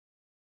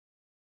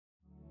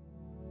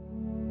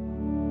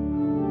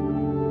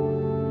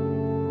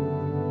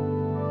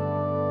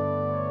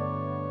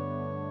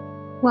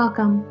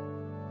Welcome.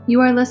 You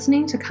are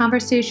listening to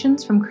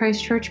Conversations from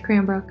Christ Church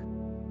Cranbrook.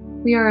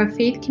 We are a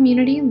faith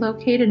community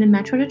located in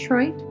Metro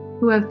Detroit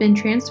who have been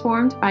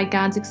transformed by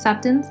God's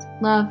acceptance,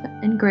 love,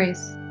 and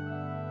grace.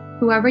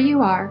 Whoever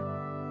you are,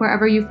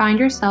 wherever you find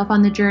yourself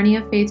on the journey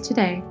of faith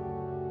today,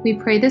 we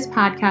pray this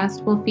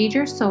podcast will feed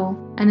your soul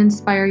and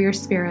inspire your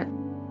spirit.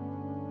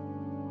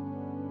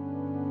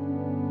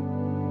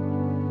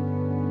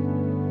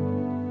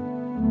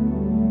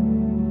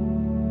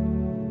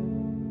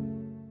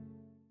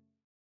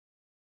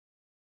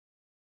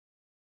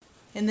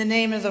 In the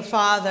name of the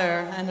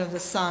Father, and of the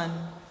Son,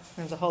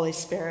 and of the Holy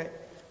Spirit.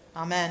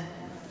 Amen.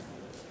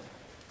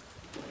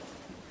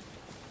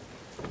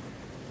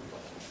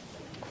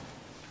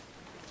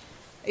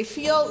 I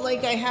feel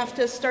like I have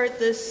to start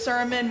this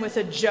sermon with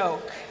a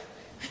joke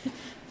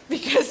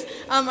because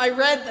I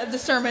read the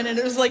sermon and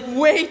it was like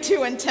way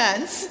too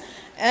intense.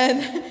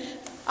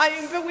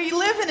 But we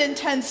live in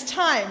intense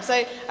times.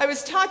 I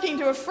was talking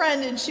to a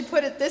friend and she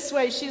put it this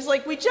way. She's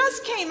like, we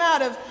just came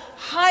out of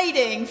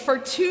hiding for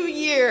 2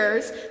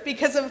 years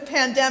because of a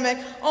pandemic,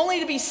 only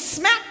to be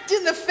smacked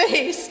in the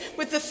face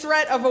with the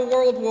threat of a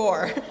world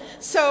war.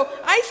 So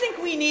I think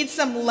we need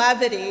some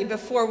levity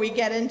before we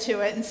get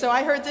into it. And so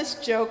I heard this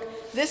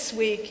joke this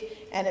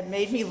week and it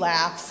made me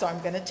laugh, so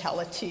I'm going to tell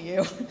it to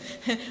you.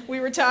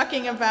 We were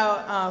talking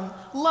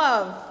about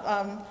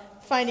love,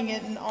 finding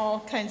it in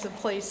all kinds of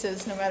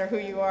places, no matter who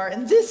you are.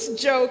 And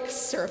this joke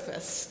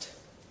surfaced.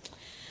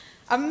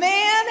 A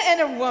man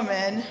and a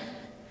woman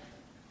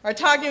are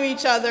talking to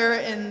each other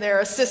in their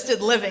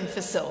assisted living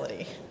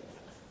facility.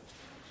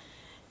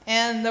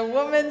 And the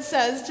woman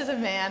says to the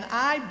man,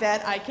 I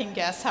bet I can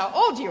guess how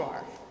old you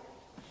are.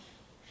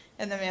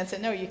 And the man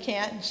said, no, you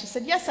can't. And she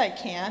said, yes, I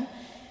can.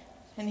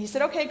 And he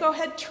said, okay, go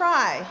ahead,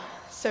 try.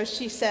 So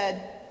she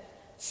said,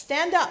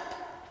 stand up.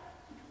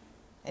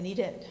 And he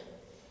did.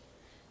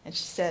 And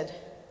she said,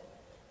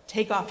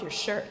 take off your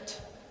shirt.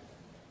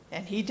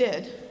 And he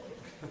did.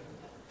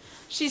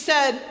 She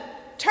said,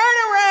 turn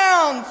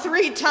around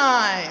 3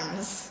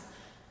 times.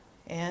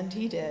 And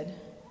he did.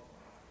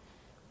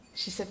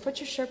 She said, put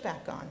your shirt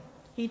back on.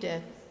 He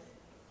did.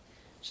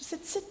 She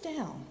said, sit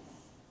down.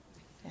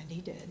 And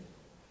he did.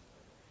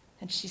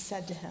 And she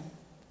said to him,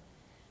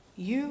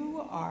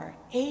 you are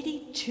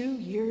 82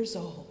 years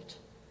old.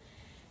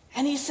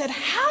 And he said,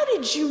 how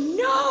did you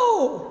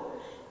know?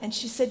 And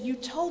she said, you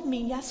told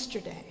me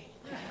yesterday.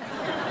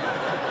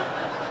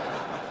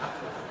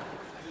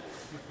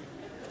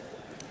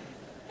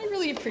 I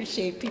really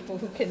appreciate people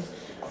who can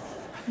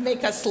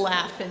make us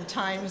laugh in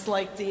times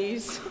like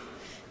these,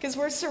 because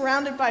we're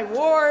surrounded by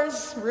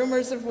wars,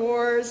 rumors of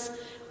wars,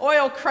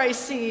 oil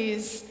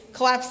crises,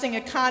 collapsing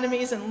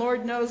economies, and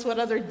Lord knows what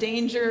other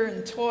danger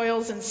and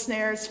toils and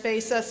snares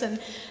face us.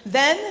 And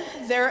then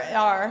there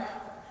are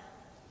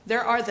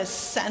the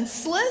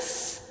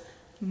senseless,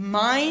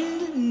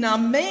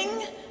 mind-numbing,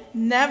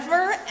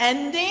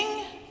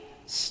 never-ending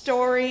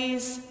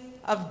stories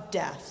of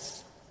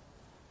death.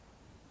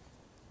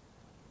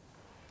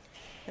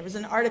 There was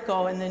an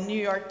article in the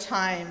New York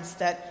Times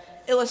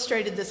that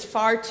illustrated this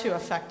far too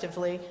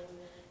effectively.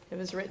 It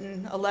was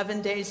written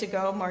 11 days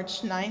ago,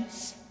 March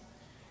 9th.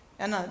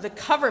 And the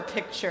cover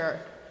picture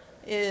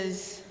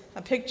is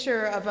a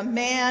picture of a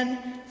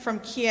man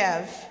from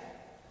Kiev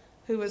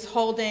who was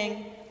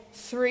holding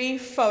 3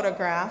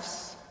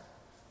 photographs,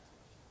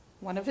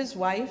 one of his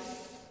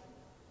wife,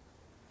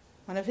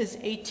 one of his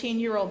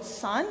 18-year-old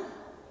son,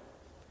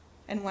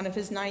 and one of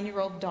his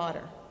 9-year-old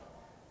daughter.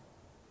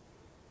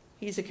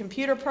 He's a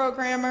computer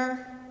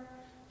programmer.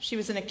 She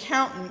was an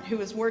accountant who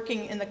was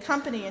working in the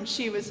company, and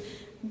she was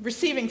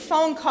receiving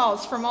phone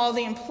calls from all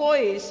the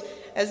employees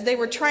as they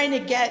were trying to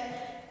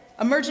get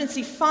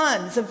emergency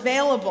funds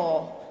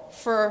available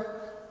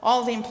for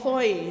all the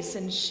employees,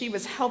 and she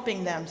was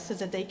helping them so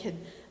that they could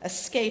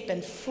escape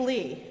and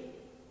flee.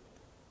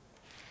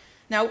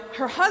 Now,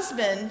 her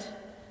husband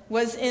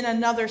was in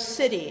another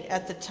city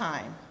at the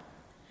time,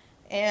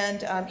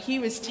 and he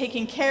was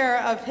taking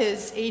care of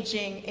his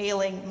aging,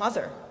 ailing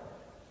mother.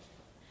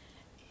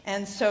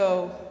 And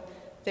so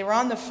they were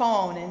on the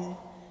phone, and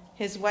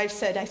his wife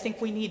said, I think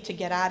we need to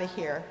get out of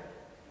here.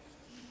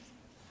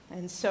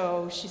 And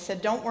so she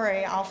said, don't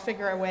worry, I'll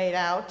figure a way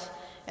out.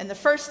 And the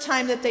first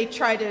time that they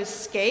tried to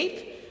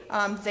escape,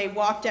 they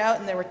walked out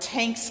and there were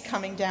tanks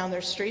coming down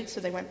their street, so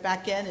they went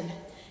back in and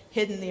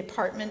hid in the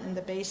apartment in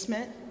the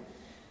basement.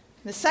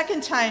 The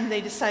second time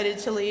they decided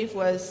to leave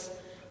was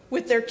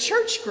with their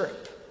church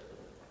group.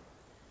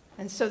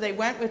 And so they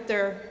went with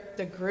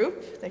the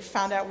group, they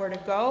found out where to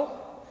go,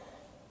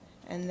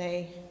 and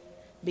they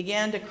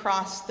began to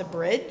cross the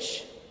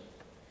bridge.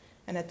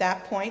 And at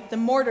that point, the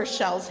mortar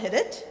shells hit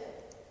it,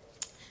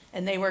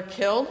 and they were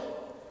killed,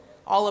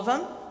 all of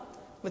them,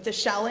 with the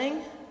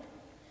shelling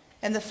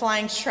and the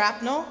flying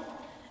shrapnel.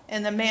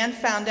 And the man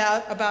found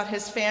out about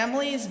his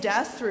family's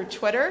death through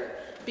Twitter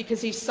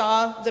because he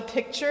saw the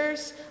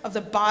pictures of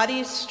the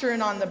bodies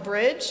strewn on the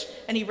bridge,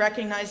 and he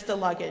recognized the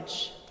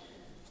luggage.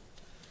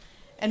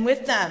 And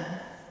with them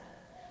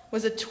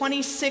was a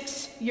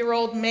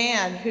 26-year-old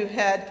man who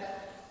had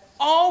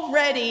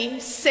already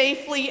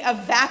safely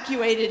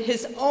evacuated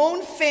his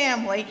own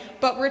family,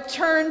 but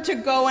returned to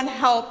go and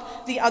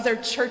help the other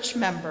church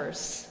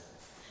members.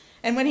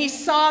 And when he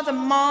saw the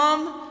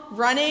mom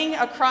running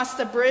across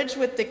the bridge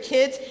with the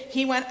kids,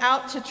 he went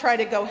out to try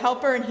to go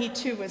help her, and he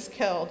too was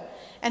killed.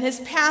 And his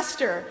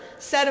pastor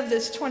said of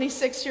this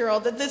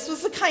 26-year-old that this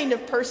was the kind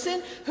of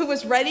person who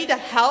was ready to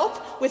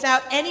help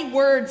without any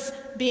words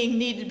being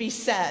needed to be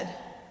said.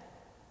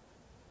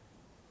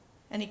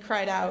 And he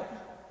cried out,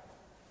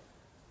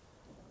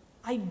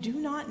 "I do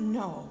not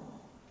know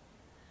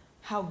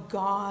how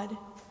God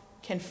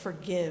can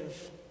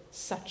forgive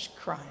such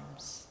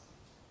crimes."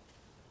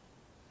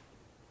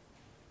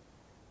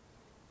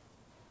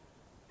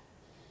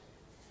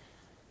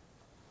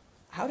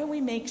 How do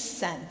we make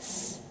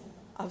sense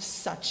of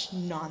such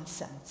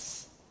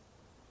nonsense?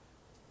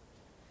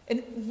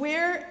 And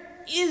where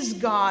is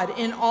God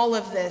in all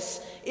of this?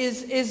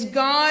 Is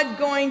God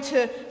going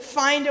to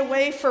find a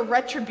way for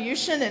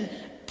retribution and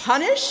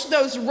punish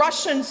those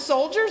Russian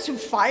soldiers who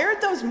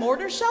fired those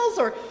mortar shells,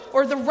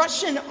 or the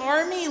Russian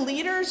army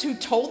leaders who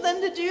told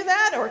them to do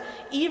that, or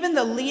even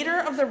the leader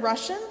of the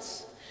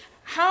Russians?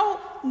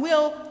 How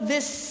will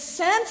this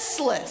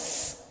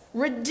senseless,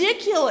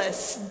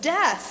 ridiculous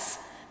death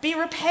be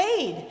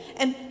repaid?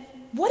 And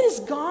what is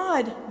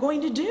God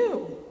going to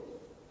do?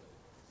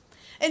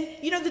 And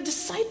the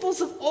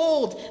disciples of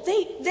old,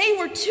 they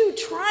were too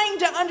trying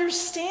to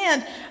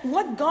understand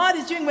what God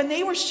is doing when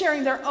they were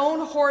sharing their own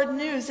horrid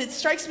news. It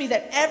strikes me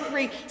that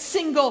every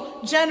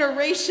single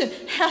generation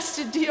has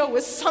to deal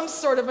with some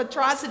sort of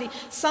atrocity,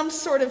 some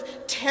sort of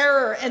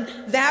terror, and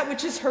that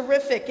which is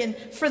horrific. And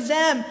for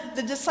them,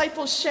 the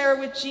disciples share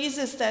with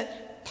Jesus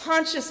that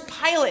Pontius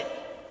Pilate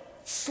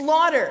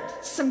slaughtered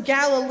some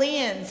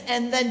Galileans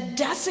and then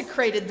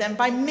desecrated them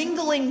by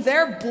mingling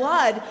their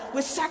blood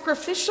with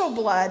sacrificial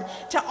blood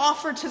to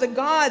offer to the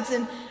gods.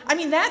 And I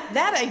mean,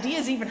 that idea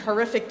is even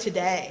horrific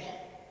today.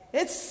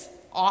 It's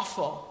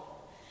awful.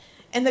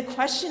 And the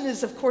question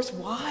is, of course,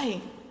 why?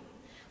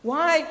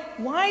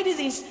 Why do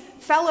these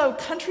fellow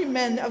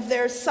countrymen of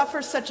theirs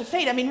suffer such a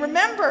fate? I mean,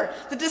 remember,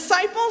 the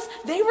disciples,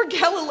 they were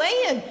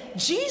Galilean.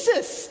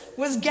 Jesus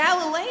was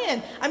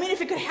Galilean. I mean, if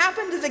it could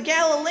happen to the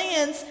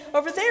Galileans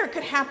over there, it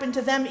could happen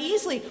to them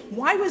easily.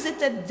 Why was it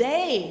that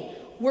they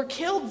were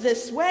killed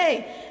this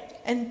way?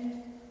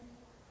 And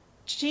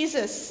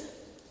Jesus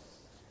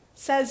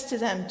says to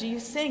them, do you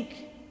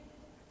think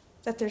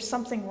that there's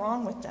something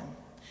wrong with them?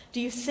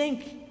 Do you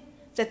think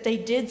that they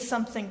did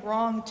something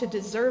wrong to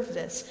deserve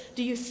this?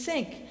 Do you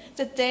think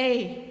that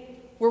they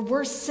were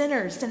worse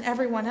sinners than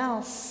everyone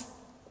else?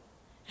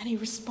 And he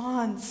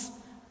responds,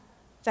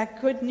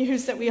 that good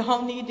news that we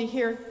all need to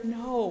hear,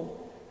 no.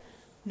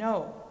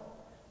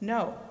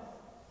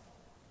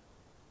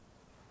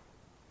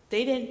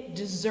 They didn't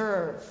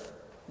deserve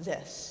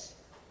this.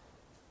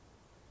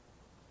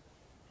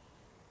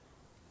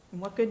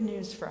 And what good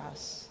news for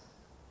us.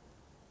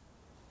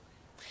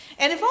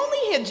 And if only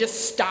he had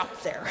just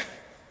stopped there,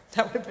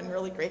 that would have been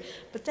really great.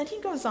 But then he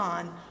goes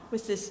on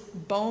with this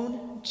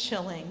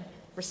bone-chilling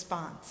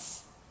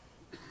response.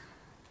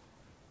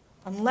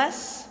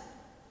 Unless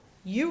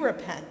you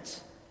repent,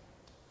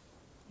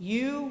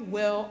 you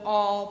will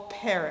all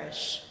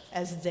perish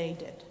as they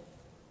did.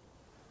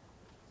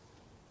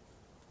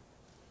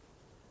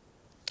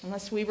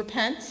 Unless we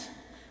repent,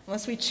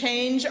 unless we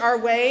change our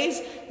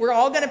ways, we're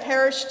all going to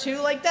perish too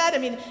like that. I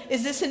mean,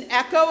 is this an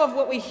echo of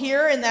what we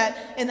hear in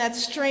that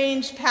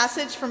strange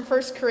passage from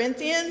 1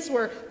 Corinthians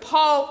where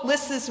Paul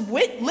lists this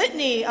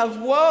litany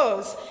of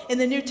woes in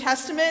the New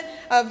Testament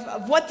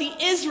of what the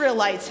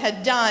Israelites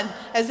had done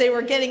as they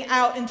were getting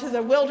out into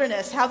the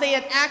wilderness, how they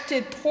had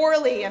acted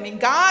poorly. I mean,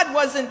 God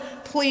wasn't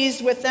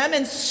pleased with them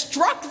and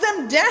struck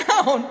them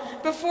down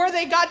before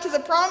they got to the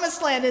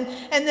promised land. And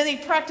then they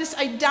practiced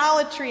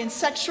idolatry and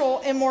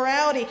sexual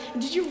immorality.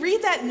 And did you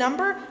read that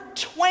number?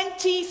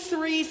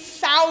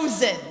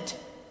 23,000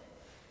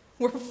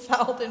 were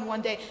felled in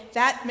one day.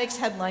 That makes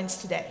headlines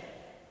today.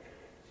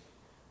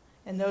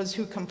 And those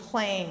who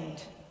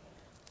complained,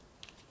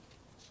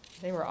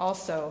 they were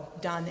also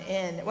done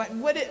in.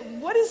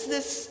 What is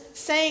this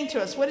saying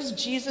to us? What is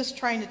Jesus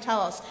trying to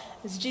tell us?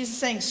 Is Jesus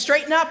saying,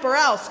 straighten up or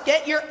else,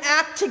 get your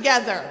act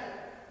together,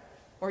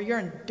 or you're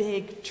in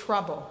big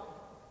trouble?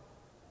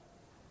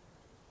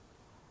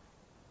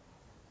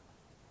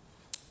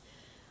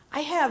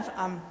 I have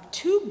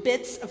two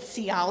bits of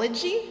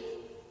theology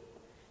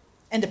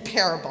and a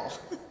parable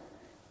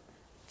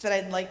that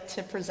I'd like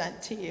to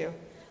present to you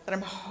that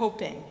I'm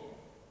hoping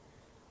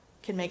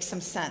can make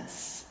some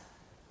sense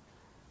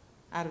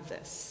out of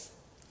this.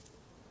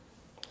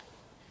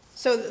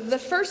 So the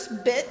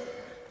first bit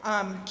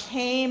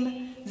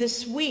came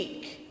this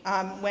week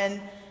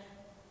when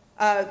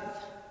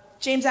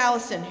James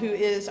Allison, who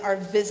is our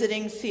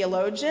visiting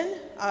theologian,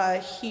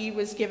 he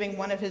was giving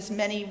one of his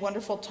many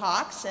wonderful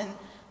talks, and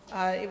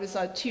it was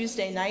a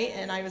Tuesday night,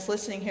 and I was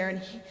listening here, and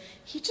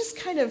he just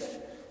kind of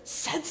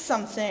said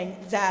something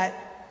that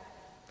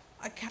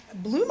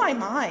blew my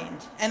mind,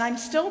 and I'm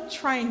still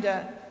trying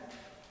to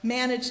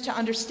manage to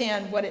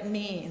understand what it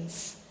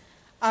means.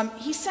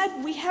 He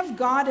said we have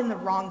God in the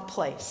wrong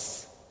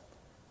place.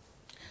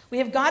 We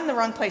have God in the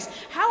wrong place.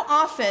 How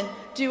often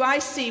do I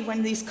see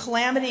when these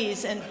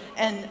calamities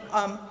and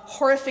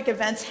horrific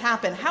events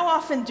happen, how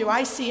often do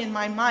I see in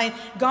my mind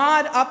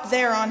God up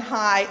there on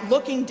high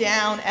looking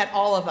down at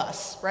all of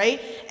us,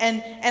 right?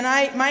 And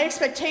my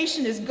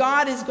expectation is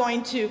God is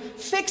going to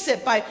fix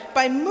it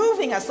by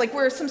moving us like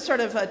we're some sort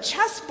of a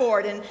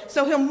chessboard, and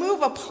so he'll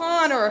move a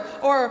pawn or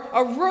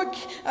a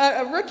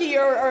rookie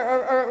or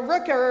a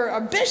rook or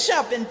a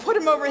bishop and put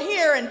him over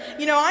here, and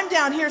I'm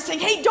down here saying,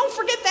 hey, don't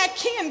forget that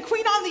king and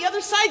queen on the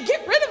other side,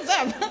 get rid of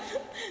them.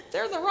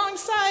 They're the wrong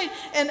side.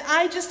 And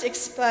I just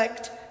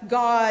expect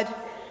God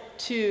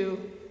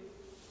to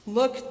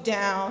look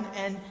down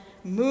and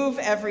move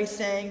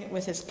everything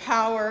with his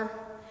power.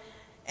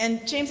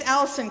 And James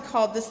Allison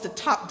called this the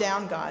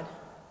top-down God.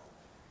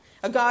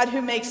 A God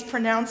who makes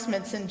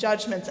pronouncements and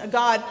judgments. A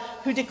God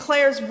who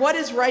declares what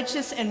is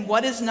righteous and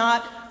what is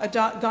not. A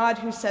God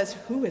who says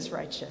who is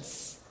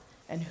righteous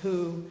and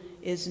who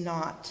is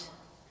not.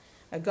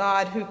 A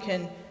God who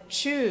can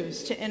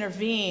choose to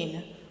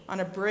intervene on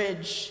a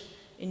bridge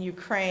in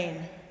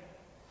Ukraine,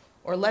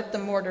 or let the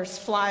mortars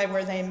fly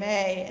where they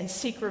may and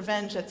seek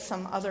revenge at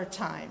some other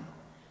time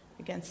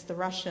against the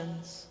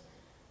Russians.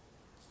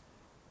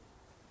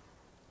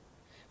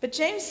 But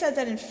James said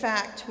that in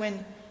fact,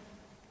 when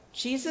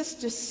Jesus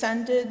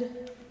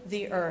descended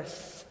the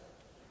earth,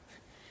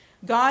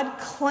 God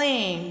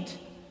claimed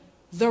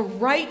the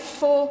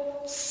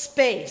rightful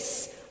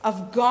space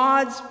of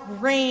God's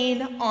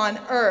reign on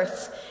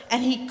earth,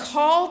 and he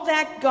called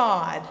that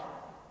God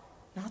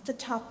not the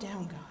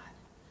top-down God,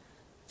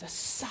 the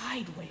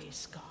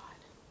sideways God.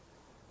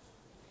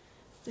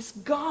 This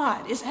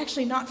God is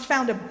actually not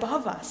found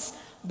above us,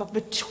 but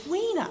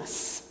between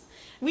us.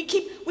 We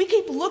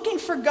keep looking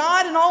for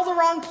God in all the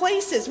wrong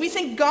places. We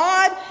think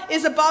God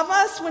is above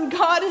us when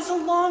God is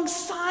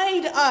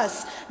alongside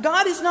us.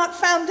 God is not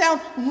found down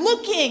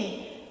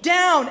looking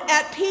down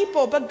at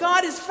people, but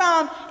God is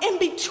found in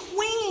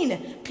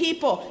between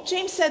people.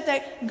 James said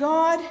that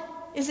God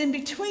is in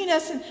between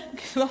us, and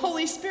the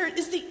Holy Spirit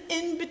is the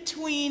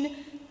in-between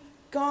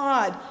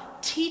God,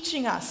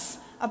 teaching us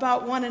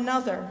about one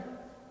another.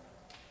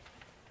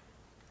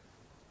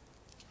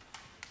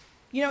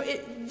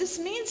 This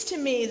means to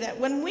me that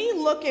when we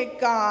look at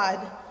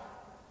God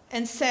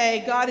and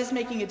say God is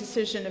making a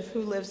decision of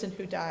who lives and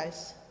who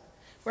dies,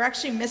 we're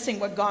actually missing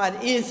what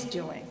God is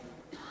doing.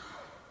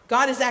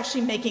 God is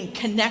actually making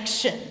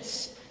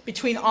connections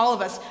between all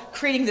of us,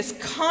 creating this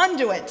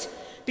conduit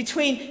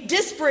between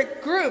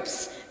disparate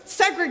groups,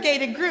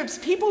 segregated groups,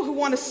 people who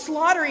want to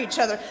slaughter each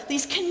other.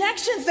 These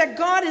connections that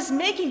God is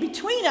making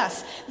between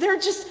us, they're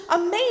just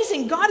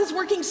amazing. God is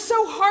working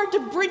so hard to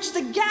bridge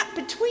the gap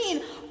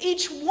between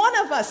each one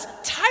of us,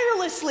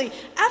 tirelessly,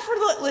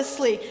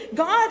 effortlessly.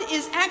 God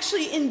is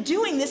actually, in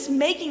doing this,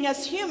 making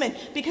us human,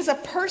 because a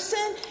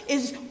person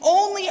is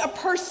only a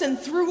person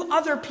through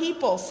other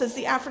people, says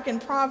the African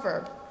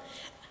proverb.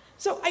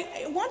 So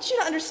I want you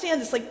to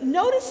understand this.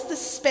 Notice the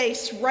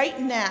space right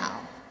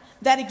now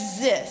that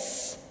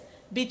exists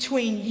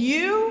between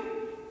you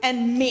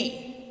and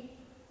me,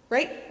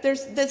 right?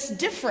 There's this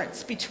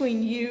difference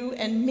between you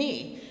and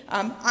me.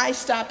 I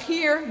stop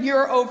here,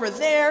 you're over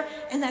there,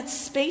 and that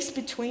space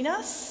between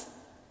us,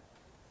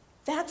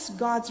 that's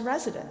God's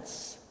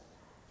residence.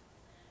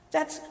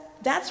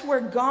 That's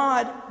where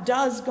God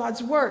does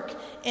God's work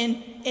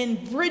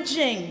in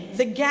bridging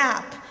the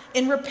gap,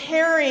 in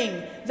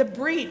repairing the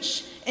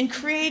breach, in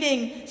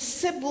creating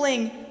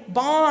sibling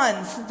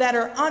bonds that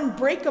are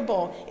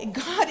unbreakable.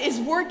 God is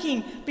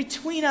working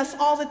between us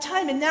all the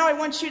time. And now I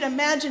want you to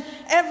imagine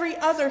every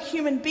other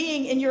human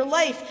being in your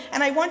life,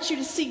 and I want you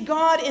to see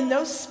God in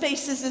those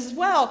spaces as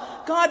well.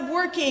 God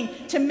working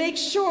to make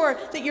sure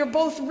that you're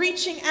both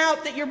reaching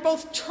out, that you're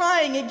both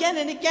trying again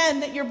and again,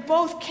 that you're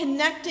both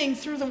connecting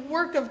through the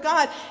work of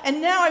God.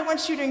 And now I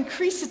want you to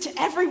increase it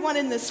to everyone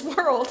in this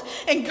world,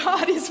 and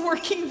God is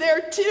working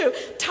there too,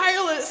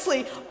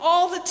 tirelessly,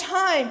 all the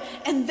time.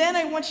 And then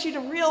I want you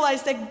to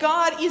realize that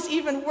God is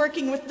even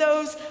working with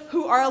those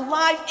who are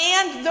alive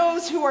and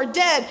those who are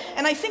dead.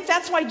 And I think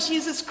that's why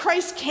Jesus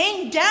Christ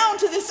came down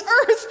to this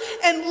earth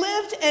and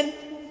lived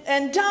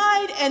and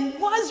died and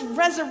was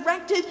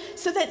resurrected,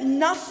 so that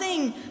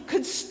nothing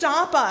could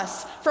stop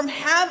us from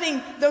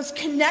having those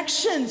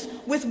connections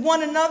with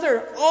one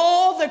another,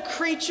 all the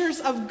creatures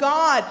of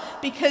God,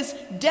 because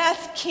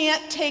death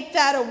can't take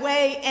that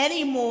away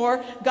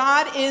anymore.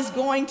 God is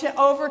going to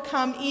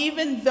overcome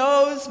even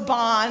those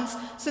bonds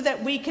so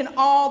that we can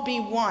all be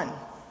one.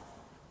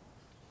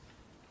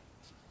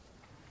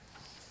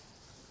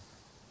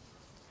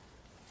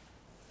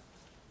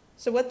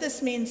 So what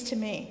this means to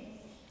me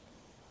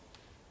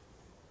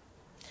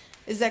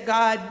is that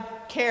God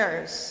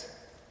cares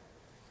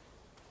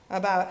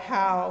about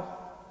how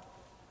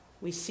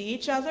we see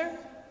each other,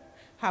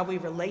 how we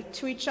relate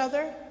to each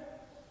other,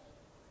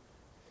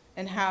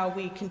 and how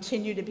we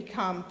continue to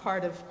become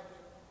part of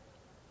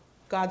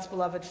God's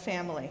beloved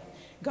family.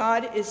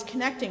 God is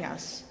connecting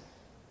us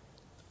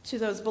to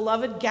those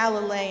beloved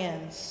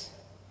Galileans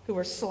who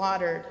were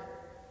slaughtered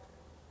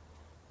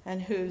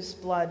and whose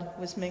blood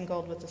was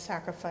mingled with the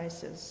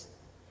sacrifices.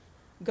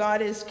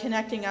 God is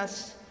connecting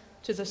us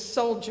to the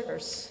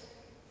soldiers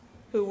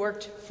who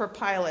worked for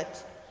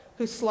Pilate,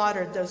 who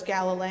slaughtered those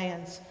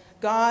Galileans.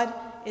 God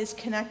is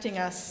connecting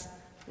us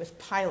with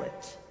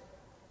Pilate.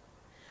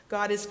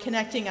 God is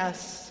connecting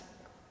us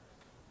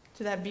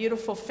to that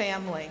beautiful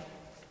family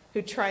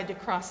who tried to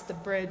cross the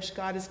bridge.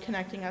 God is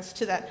connecting us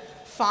to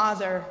that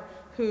father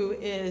who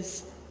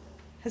has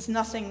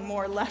nothing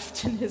more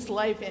left in his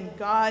life. And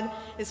God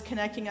is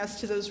connecting us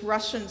to those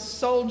Russian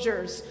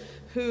soldiers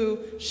who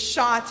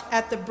shot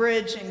at the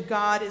bridge. And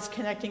God is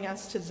connecting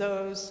us to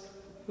those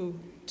who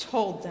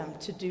told them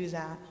to do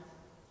that.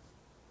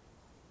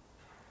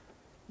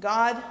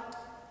 God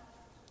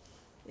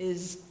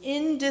is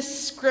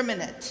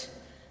indiscriminate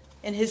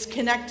in his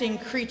connecting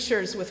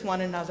creatures with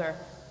one another.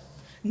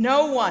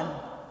 No one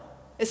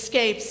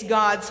escapes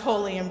God's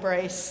holy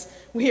embrace.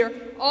 We are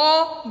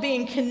all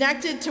being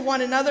connected to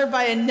one another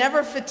by a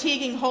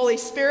never-fatiguing Holy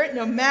Spirit,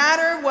 no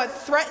matter what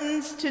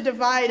threatens to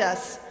divide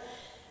us.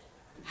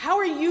 How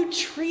are you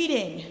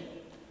treating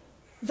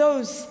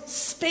those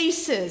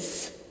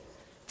spaces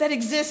that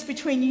exist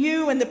between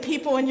you and the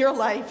people in your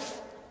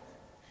life?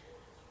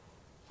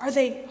 Are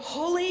they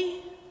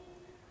holy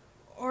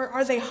or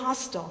are they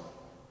hostile?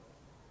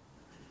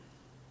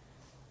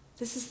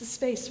 This is the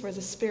space where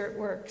the Spirit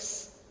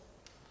works.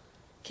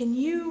 Can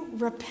you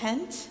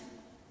repent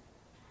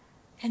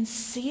and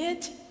see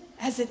it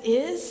as it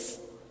is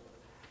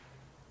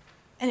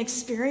and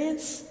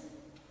experience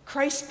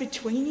Christ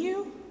between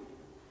you?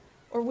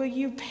 Or will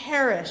you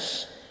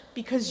perish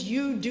because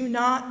you do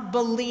not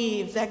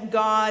believe that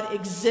God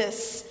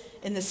exists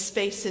in the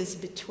spaces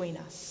between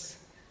us?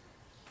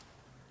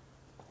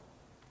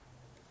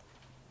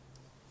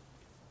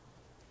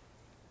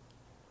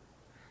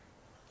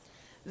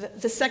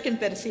 The second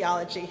bit of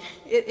theology,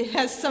 it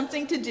has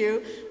something to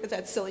do with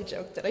that silly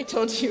joke that I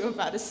told you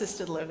about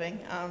assisted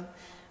living.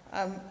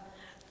 I've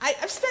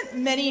spent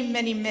many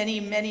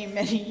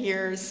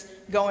years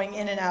going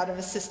in and out of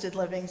assisted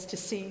livings to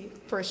see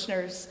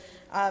parishioners,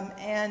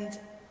 and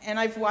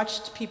I've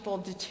watched people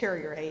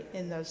deteriorate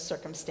in those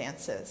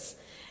circumstances.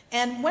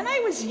 And when I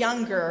was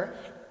younger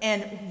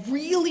and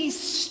really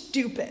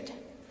stupid,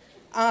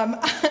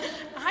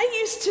 I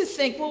used to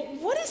think, well,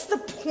 what is the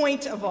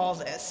point of all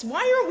this?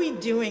 Why are we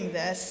doing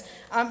this?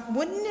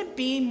 Wouldn't it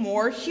be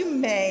more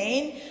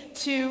humane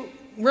to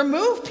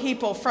remove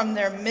people from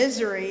their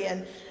misery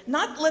and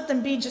not let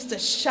them be just a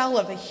shell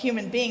of a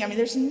human being? I mean,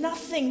 there's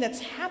nothing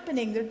that's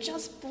happening. They're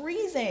just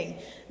breathing.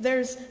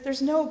 There's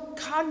no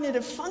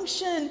cognitive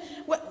function.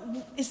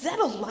 Is that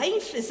a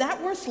life? Is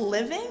that worth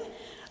living?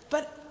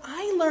 But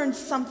I learned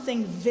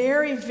something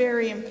very,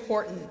 very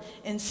important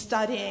in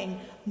studying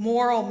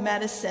moral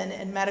medicine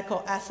and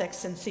medical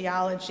ethics and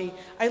theology.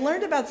 I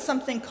learned about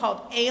something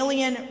called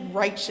alien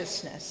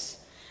righteousness.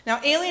 Now,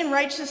 alien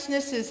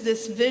righteousness is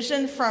this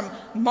vision from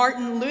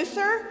Martin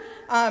Luther,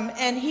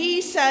 and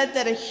he said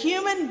that a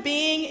human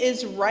being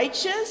is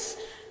righteous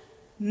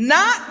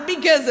not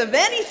because of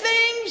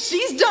anything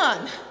she's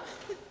done,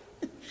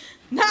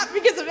 not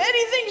because of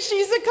anything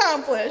she's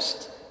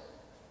accomplished.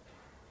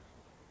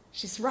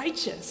 She's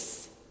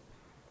righteous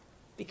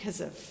because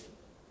of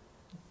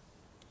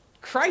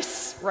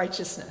Christ's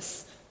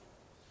righteousness.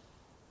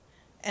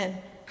 And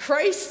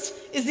Christ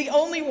is the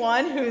only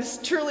one who's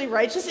truly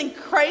righteous, and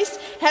Christ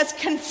has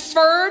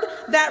conferred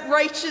that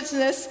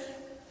righteousness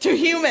to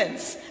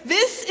humans.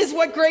 This is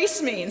what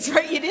grace means,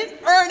 right? You didn't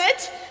earn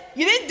it,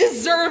 you didn't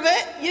deserve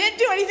it, you didn't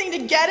do anything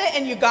to get it,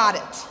 and you got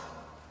it.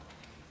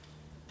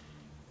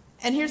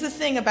 And here's the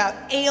thing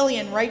about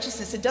alien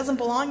righteousness: it doesn't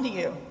belong to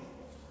you.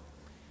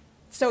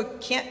 So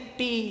it can't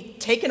be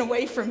taken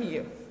away from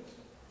you,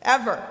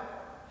 ever,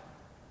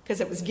 because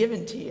it was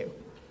given to you.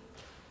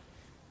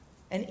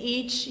 And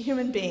each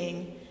human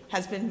being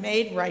has been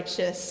made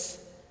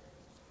righteous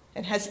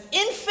and has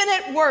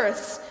infinite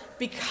worth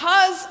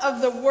because of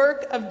the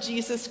work of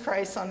Jesus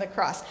Christ on the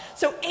cross.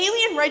 So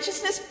alien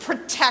righteousness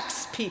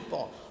protects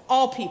people,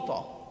 all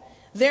people.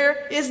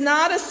 There is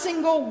not a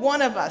single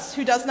one of us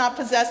who does not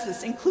possess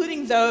this,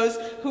 including those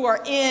who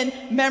are in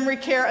memory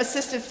care,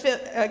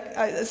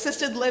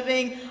 assisted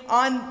living,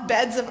 on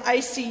beds of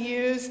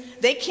ICUs.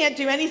 They can't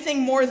do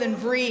anything more than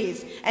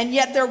breathe, and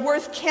yet their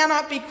worth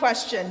cannot be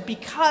questioned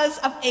because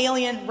of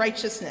alien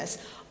righteousness.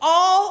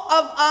 All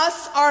of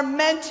us are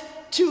meant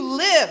to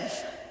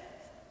live.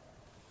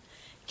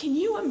 Can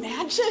you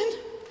imagine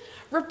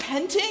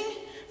repenting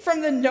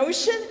from the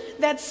notion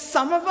that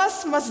some of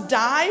us must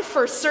die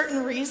for a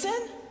certain reason?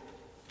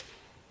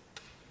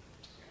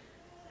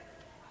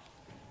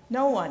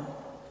 No one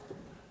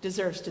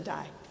deserves to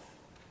die.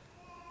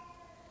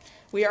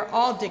 We are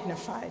all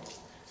dignified.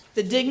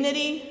 The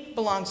dignity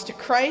belongs to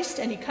Christ,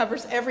 and he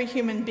covers every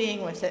human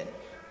being with it,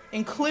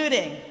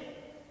 including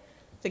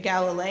the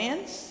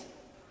Galileans,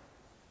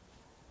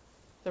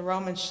 the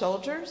Roman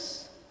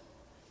soldiers,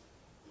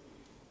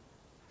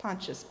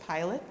 Pontius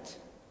Pilate,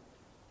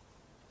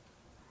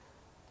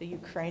 the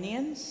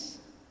Ukrainians,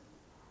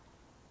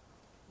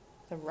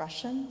 the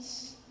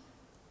Russians,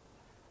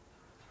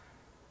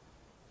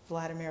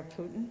 Vladimir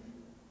Putin.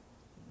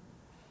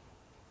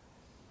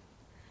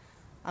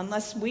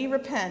 Unless we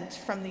repent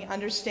from the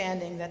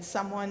understanding that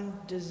someone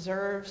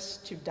deserves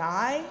to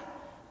die,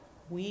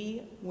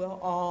 we will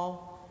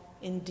all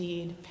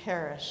indeed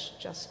perish,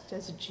 just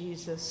as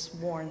Jesus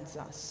warns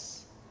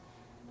us.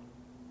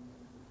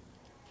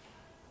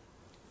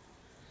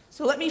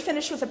 So let me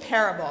finish with a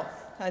parable.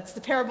 It's the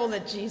parable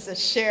that Jesus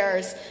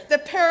shares, the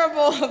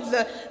parable of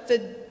the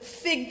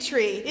fig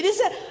tree. It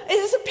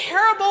is a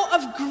parable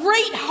of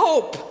great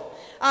hope.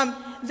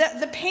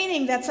 The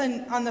painting that's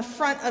on the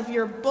front of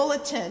your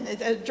bulletin,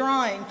 a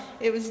drawing,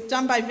 it was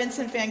done by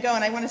Vincent van Gogh,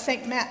 and I want to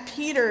thank Matt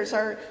Peters,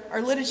 our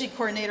liturgy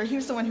coordinator. He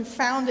was the one who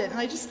found it, and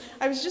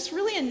I was just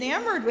really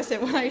enamored with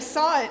it when I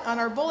saw it on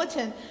our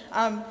bulletin.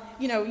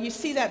 You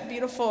see that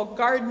beautiful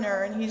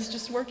gardener, and he's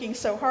just working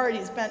so hard.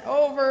 He's bent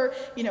over,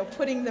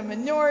 putting the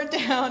manure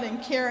down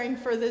and caring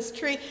for this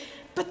tree.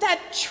 But that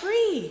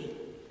tree,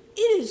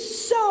 it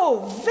is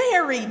so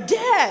very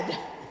dead.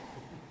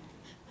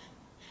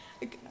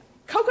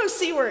 Coco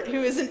Seward,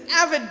 who is an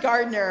avid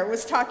gardener,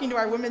 was talking to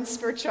our women's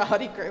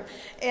spirituality group,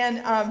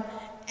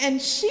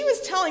 and she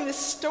was telling the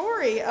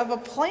story of a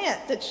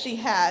plant that she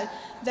had,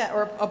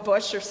 or a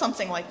bush or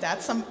something like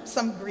that,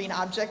 some green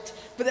object,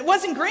 but it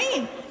wasn't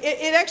green.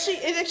 It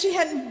actually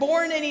hadn't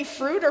borne any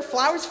fruit or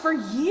flowers for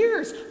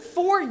years.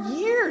 4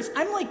 years.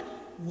 I'm like,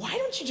 why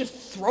don't you just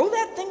throw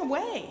that thing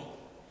away?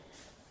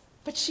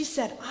 But she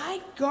said,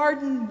 I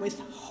garden with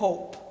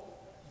hope.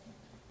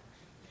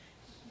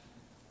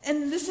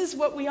 And this is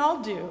what we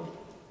all do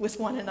with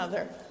one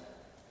another.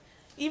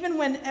 Even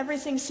when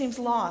everything seems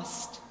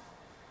lost,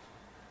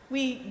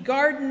 we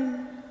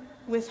garden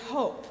with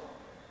hope,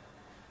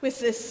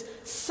 with this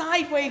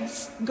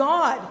sideways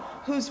God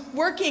who's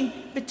working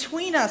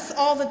between us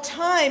all the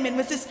time, and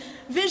with this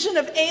vision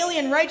of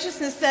alien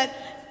righteousness that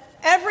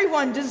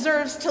everyone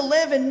deserves to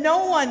live and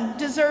no one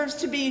deserves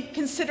to be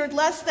considered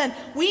less than.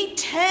 We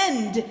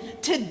tend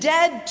to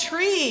dead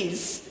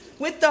trees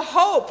with the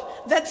hope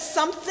that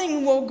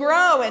something will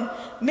grow, and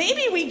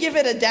maybe we give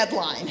it a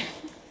deadline.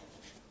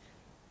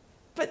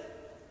 But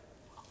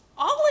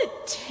all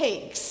it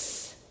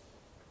takes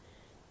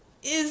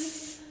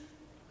is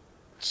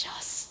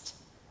just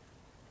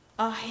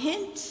a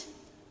hint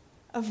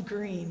of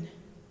green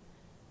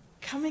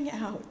coming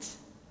out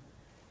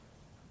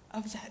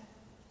of that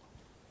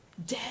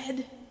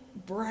dead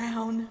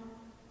brown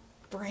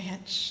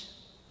branch.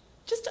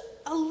 Just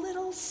a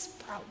little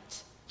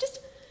sprout. Just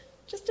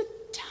a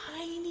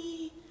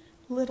tiny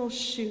little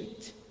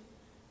shoot,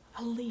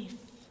 a leaf.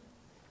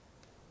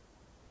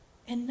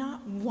 And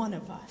not one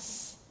of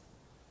us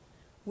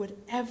would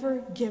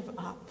ever give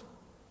up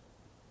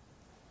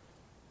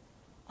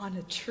on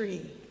a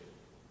tree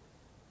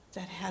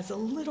that has a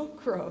little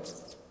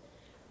growth,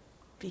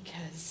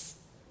 because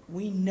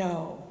we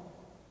know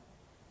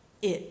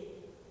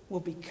it will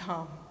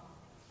become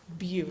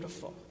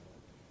beautiful.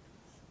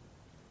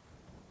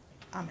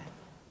 Amen.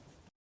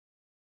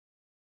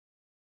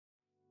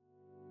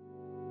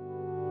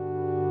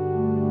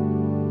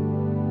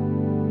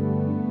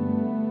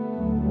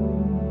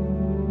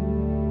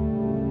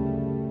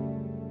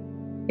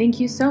 Thank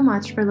you so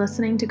much for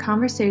listening to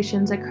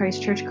Conversations at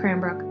Christ Church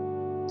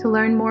Cranbrook. To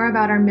learn more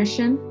about our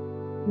mission,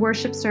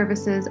 worship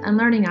services, and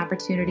learning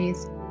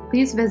opportunities,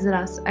 please visit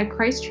us at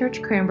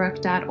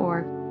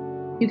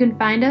christchurchcranbrook.org. You can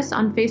find us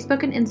on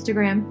Facebook and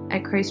Instagram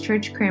at Christ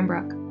Church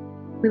Cranbrook.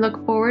 We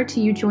look forward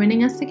to you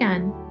joining us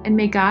again, and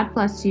may God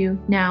bless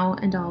you now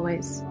and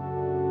always.